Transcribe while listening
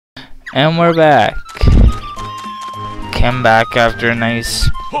And we're back. Came back after a nice,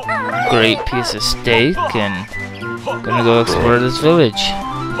 great piece of steak and gonna go explore this village.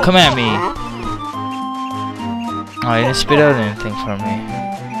 Come at me! Oh, you didn't spit out anything for me.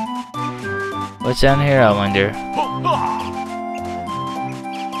 What's down here, I wonder?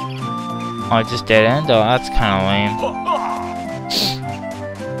 Oh, just dead end? Oh, that's kinda lame.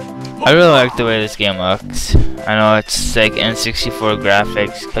 I really like the way this game looks. I know it's like N64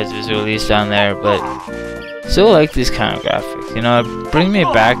 graphics because it was released on there, but still like these kind of graphics. You know, it brings me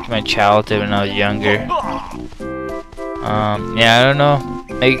back to my childhood when I was younger. Yeah, I don't know.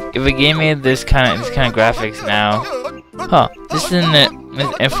 Like, if a game made this kind of graphics now, huh? This is an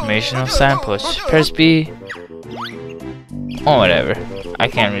informational signpost. Press B. Oh, whatever. I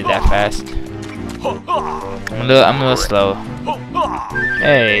can't read that fast. I'm a little slow.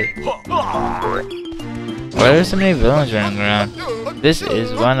 Hey. Why are there so many villains running around? This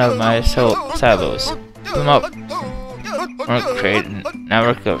is one of my silos. Come up. Or create a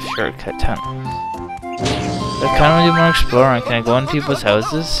network of shortcut tunnels. I kind of want to do more exploring. Can I go in people's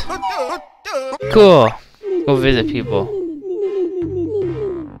houses? Cool. Go visit people.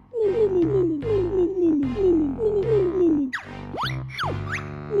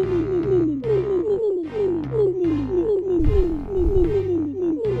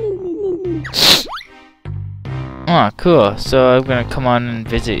 Oh, cool. So I'm gonna come on and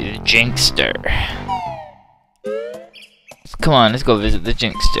visit the Jinkster. Come on, let's go visit the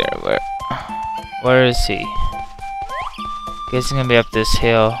Jinkster. Where is he? Guess he's gonna be up this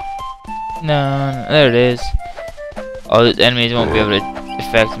hill. No, there it is. All the enemies won't be able to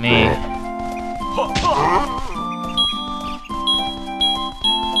affect me.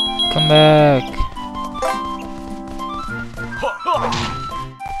 Come back.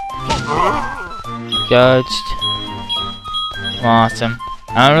 Judged. Awesome.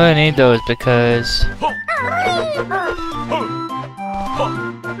 I don't really need those because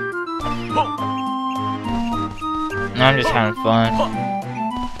I'm just having fun.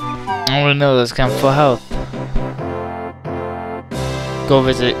 I don't really know those kind of full health. Go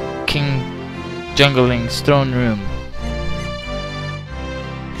visit King Jungling's throne room.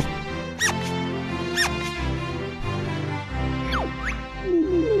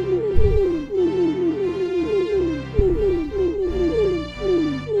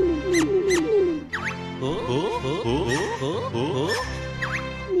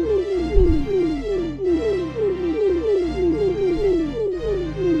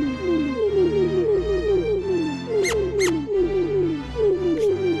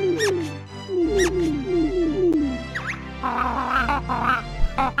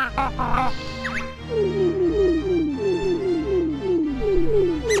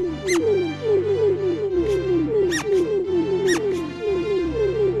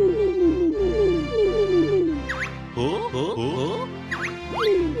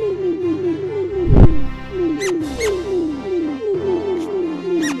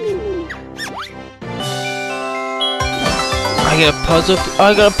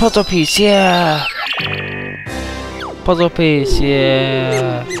 I got a puzzle piece, yeah! Puzzle piece,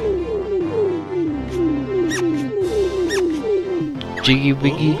 yeah! Jiggy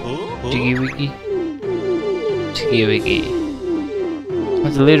wiggy, jiggy wiggy, jiggy wiggy.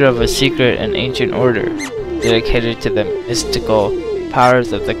 Was the leader of a secret and ancient order dedicated to the mystical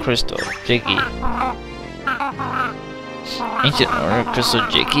powers of the crystal, Jiggy. Ancient order, crystal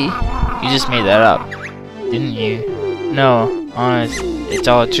Jiggy? You just made that up, didn't you? No, honest, it's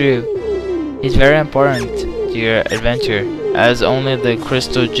all true. He's very important to your adventure, as only the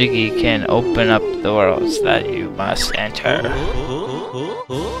crystal Jiggy can open up the worlds that you must enter.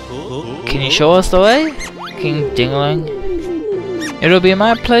 Can you show us the way, King Dingling? It'll be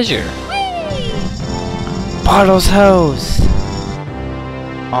my pleasure. Bottle's house!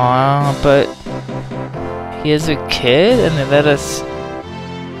 Aw, but he is a kid and they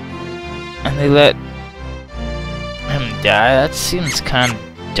let him die? That seems kind of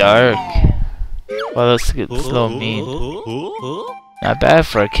dark. Well, let's get slow mean. Not bad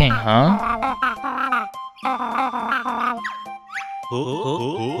for a king, huh?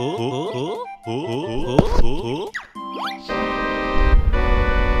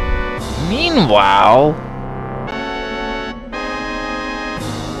 Meanwhile,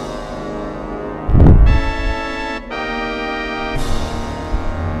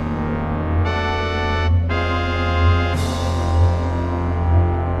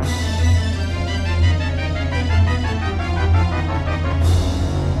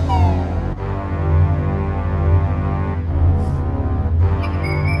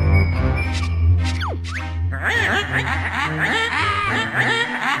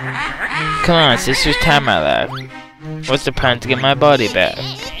 Come on, sister's time, my lad. What's the plan to get my body back?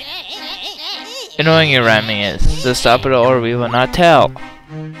 Annoying your rhyming is, so stop it or we will not tell.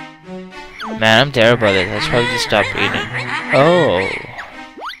 Man, I'm terrible at this. I should probably just stop reading. Oh,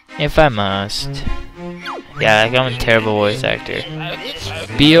 if I must. Yeah, like I'm a terrible voice actor.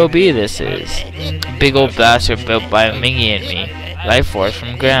 B.O.B. this is. Big old blaster built by Mingy and me. Life force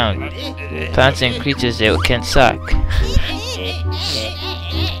from ground. Plants and creatures it can suck.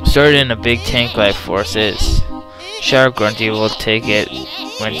 Stored in a big tank life force is. Shark Grunty will take it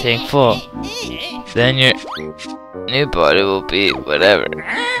when tank full. Then your new body will be whatever.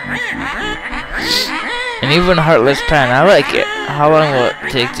 An even heartless plan, I like it. How long will it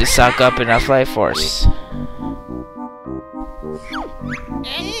take to suck up enough life force?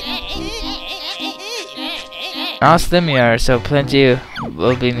 Now slim you are, so plenty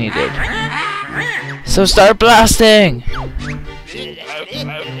will be needed. So start blasting!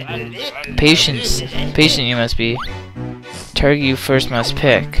 Patience. Patient you must be. Target you first must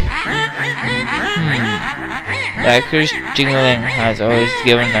pick. That cursed jingling has always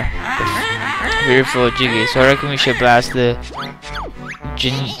given a fearful jiggy, so I reckon we should blast the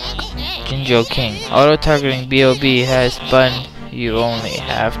Jinjo King. Auto-targeting B.O.B. has button you only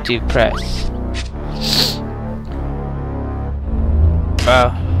have to press.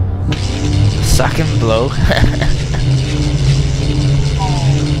 Wow. Suck and blow.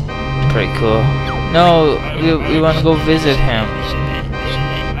 Pretty cool. No, we want to go visit him.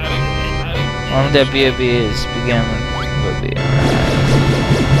 One that B.O.B. is began will be.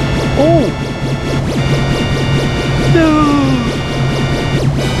 Oh! No!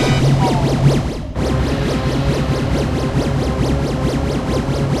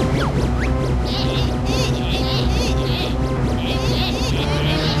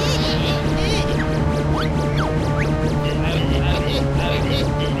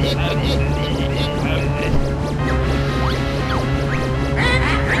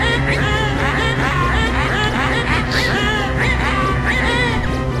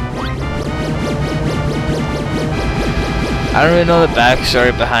 I don't really know the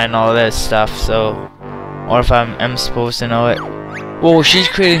backstory behind all this stuff, so, or if I'm supposed to know it. Whoa, she's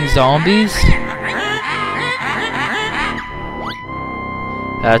creating zombies?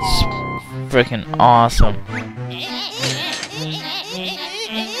 That's freaking awesome.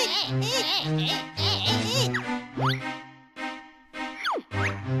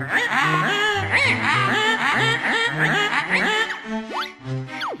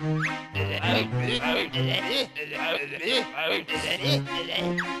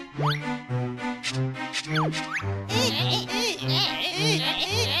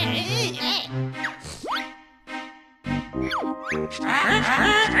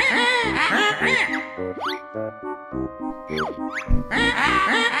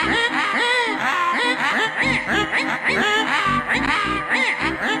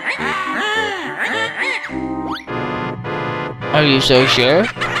 Are you so sure?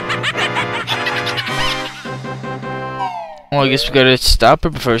 Well, I guess we gotta stop her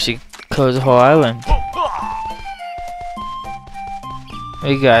before she closes the whole island.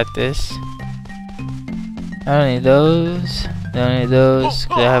 We got this. I don't need those. Don't need those,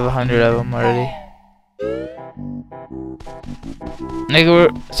 cause I have 100 of them already.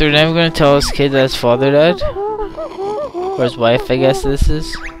 So we're never gonna tell this kid that his father died? Or his wife, I guess this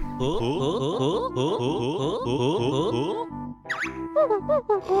is.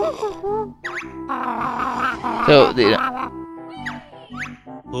 So,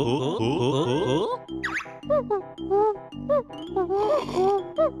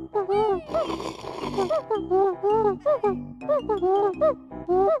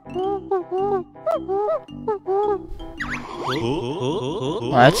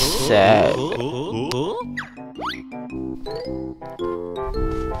 that's sad.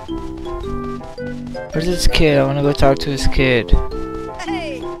 Where's this kid? I wanna go talk to his kid.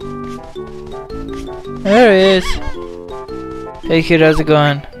 There he is. Hey kid, how's it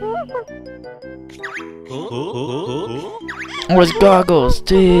going? Where's goggles?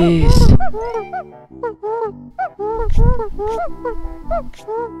 Jeez.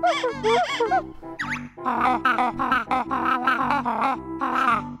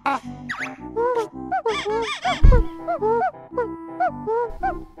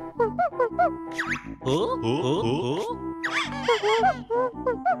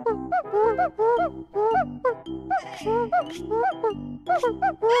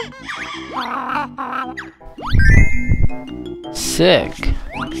 Sick.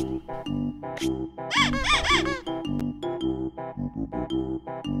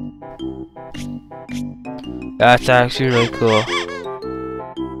 That's actually really cool.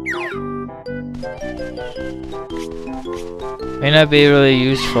 May not be really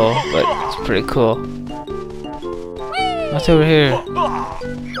useful, but it's pretty cool. What's over here?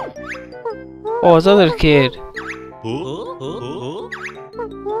 Oh, it's other kid.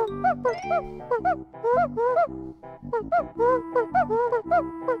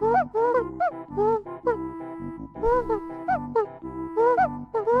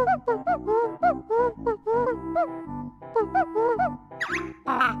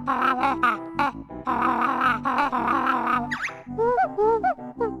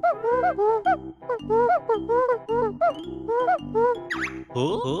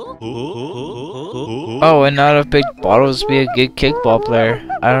 Oh, and not a big bottles be a good kickball player.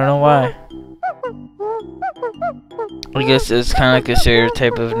 I don't know why. I guess it's kind of like a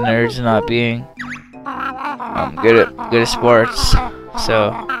stereotype of nerds not being good at sports.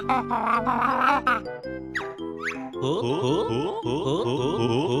 So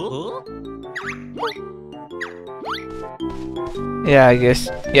yeah, I guess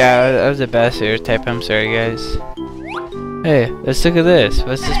that was a bad stereotype. I'm sorry, guys. Hey, let's look at this.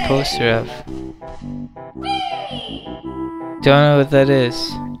 What's this poster of? Don't know what that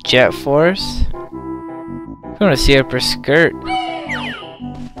is. Jet Force? I want to see her skirt.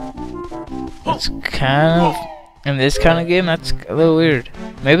 That's kind of... in this kind of game, that's a little weird.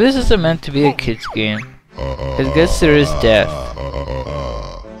 Maybe this isn't meant to be a kid's game. I guess there is death.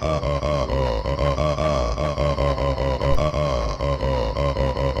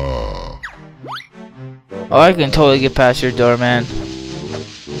 Oh, I can totally get past your door, man.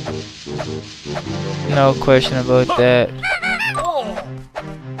 No question about that.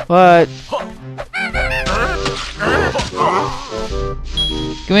 What?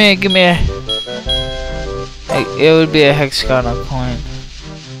 Give me a... Like, it would be a hexagonal coin.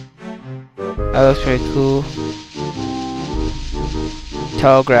 That looks pretty cool.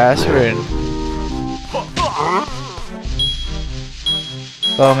 Tall grass we're in.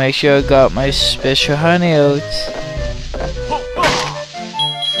 Gotta make sure I got my special honey oats.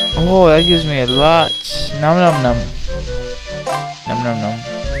 Oh, that gives me a lot. Nom nom nom. Nom nom nom.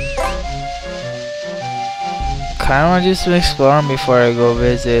 Kinda wanna do some exploring before I go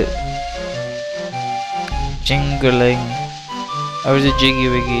visit Jingling. Or was it Jiggy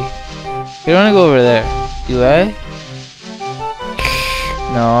Wiggy? You don't wanna go over there, do I?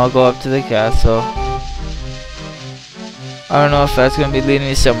 No, I'll go up to the castle. I don't know if that's gonna be leading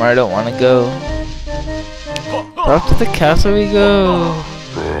me somewhere I don't wanna go. But up to the castle we go.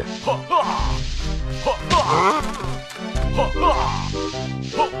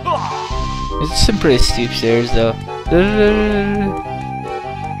 It's some pretty steep stairs though.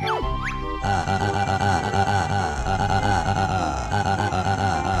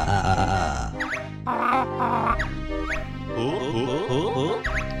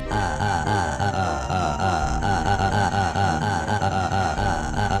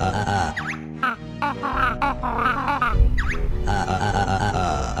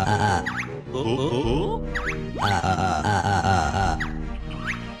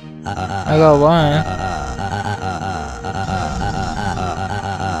 I got one.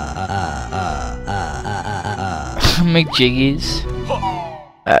 McJiggy's.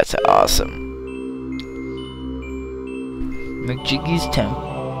 That's awesome. McJiggy's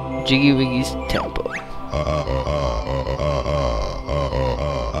temple. Jiggy Wiggy's temple.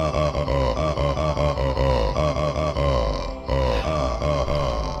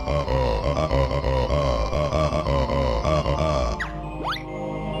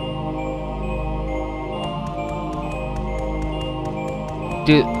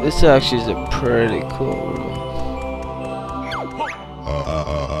 Dude, this actually is a pretty cool room.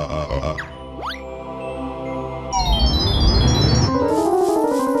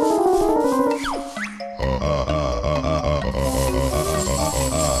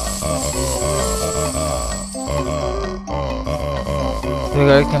 We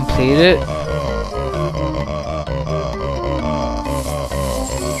gotta complete it.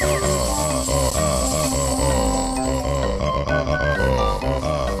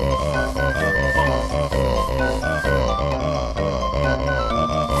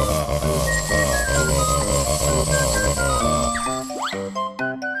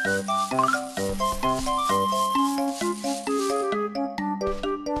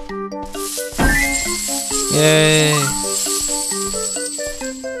 Yay!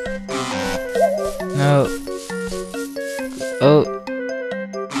 No. Oh.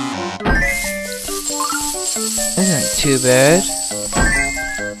 Isn't too bad.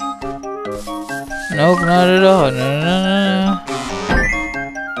 Nope, not at all. No.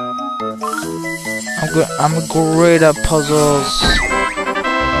 I'm great at puzzles.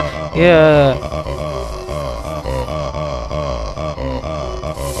 Yeah.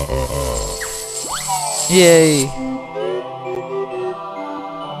 Yay!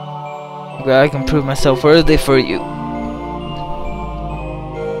 I'm glad I can prove myself worthy for you.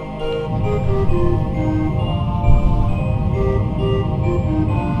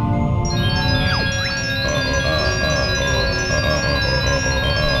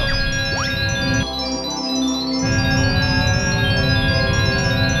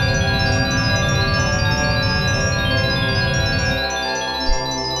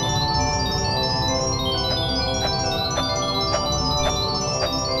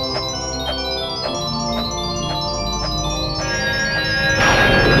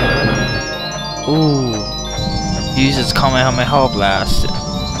 Ooh. Use its Kamehameha blast.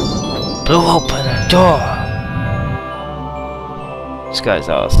 Blew open the door. This guy's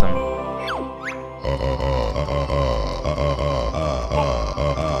awesome.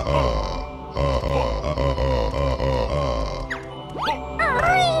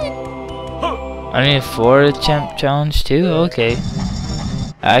 I need 4 champ challenge too? Okay.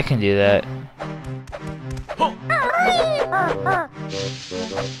 I can do that.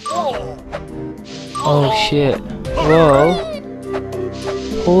 Oh shit. Whoa.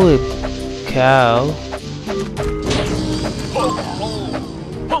 Holy cow.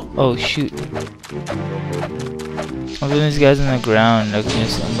 Oh shoot. I'm putting these guys on the ground. I'm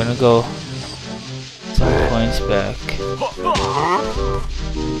gonna go some points back.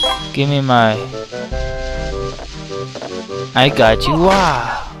 Give me my... I got you.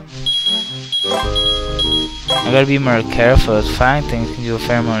 Wow. I gotta be more careful. As flying things can do a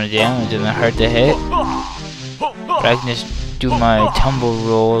fair amount of damage and they're hard to hit. But I can just do my tumble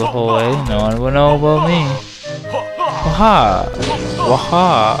roll the whole way. No one will know about me. Waha!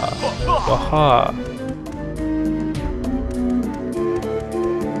 Waha! Waha!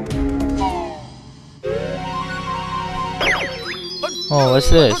 Oh, what's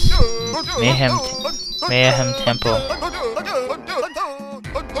this? Mayhem Temple.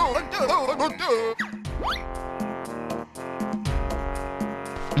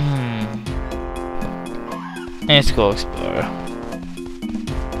 Let's go explore.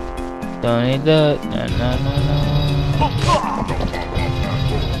 Don't need that. No, no, no, no.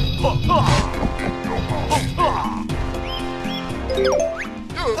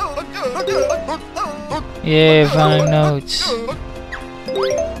 Yay, found notes.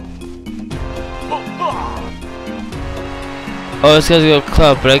 Oh, this guy's got a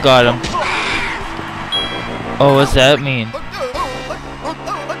club, but I got him. Oh, what's that mean?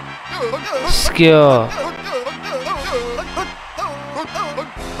 Skill.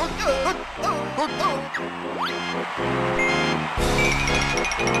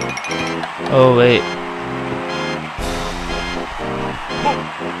 Oh, wait.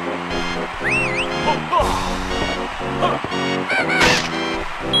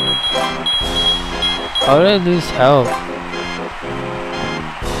 How did I lose health?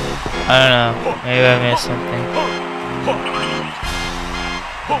 I don't know. Maybe I missed something.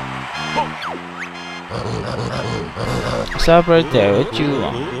 Stop right there. What you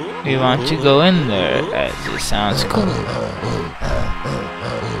want? We want to go in there, as it sounds cool.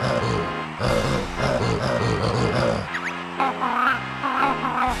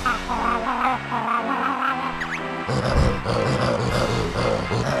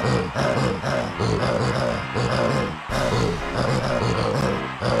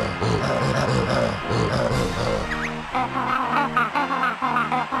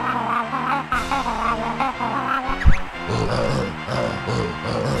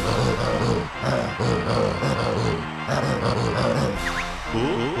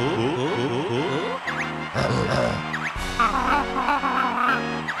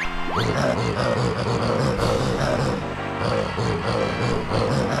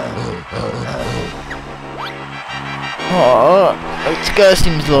 Oh, this guy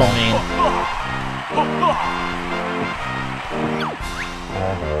seems lonely.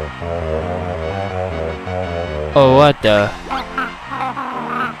 Oh, what the?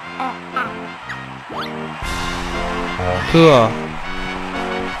 Cool.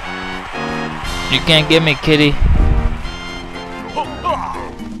 You can't get me, kitty.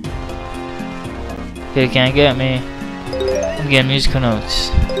 You can't get me. I'm getting musical notes.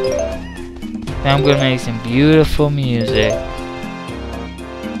 Now I'm gonna make some beautiful music.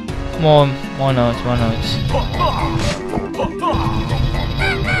 More notes, more notes.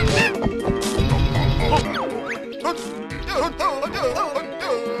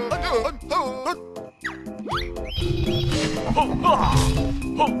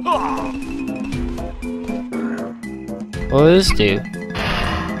 What does this do?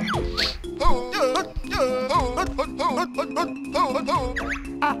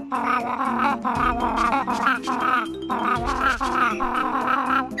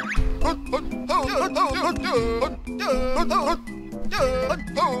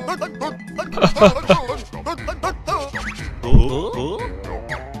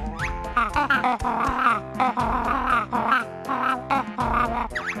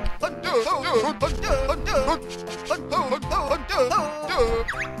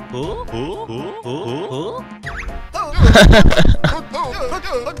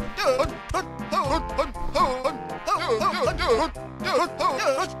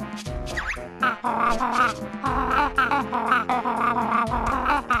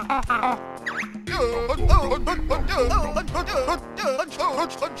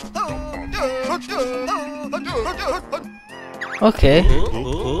 Okay.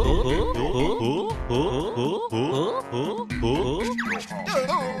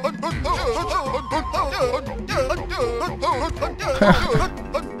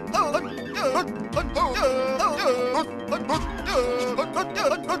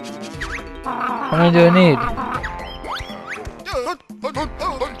 How many do I need?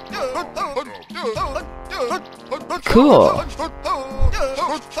 Cool.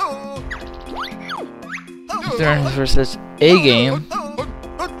 Turn versus A game.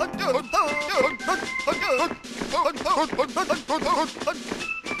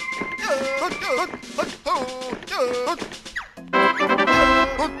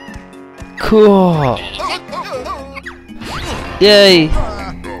 Cool. Yay.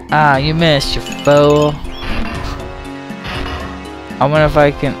 Ah, you missed, you fool. I wonder if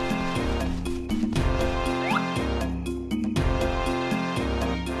I can.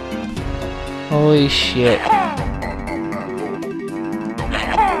 Holy shit.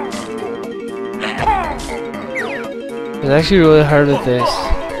 It's actually really hard with this.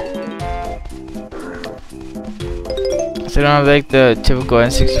 So I don't have like the typical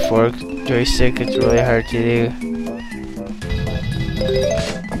N64 joystick, it's really hard to do.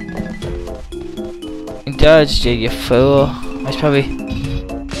 Dodge, you fool. I should probably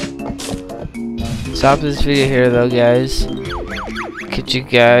stop this video here though, guys. Catch you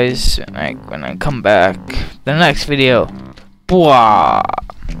guys when I come back. The next video. Bwah!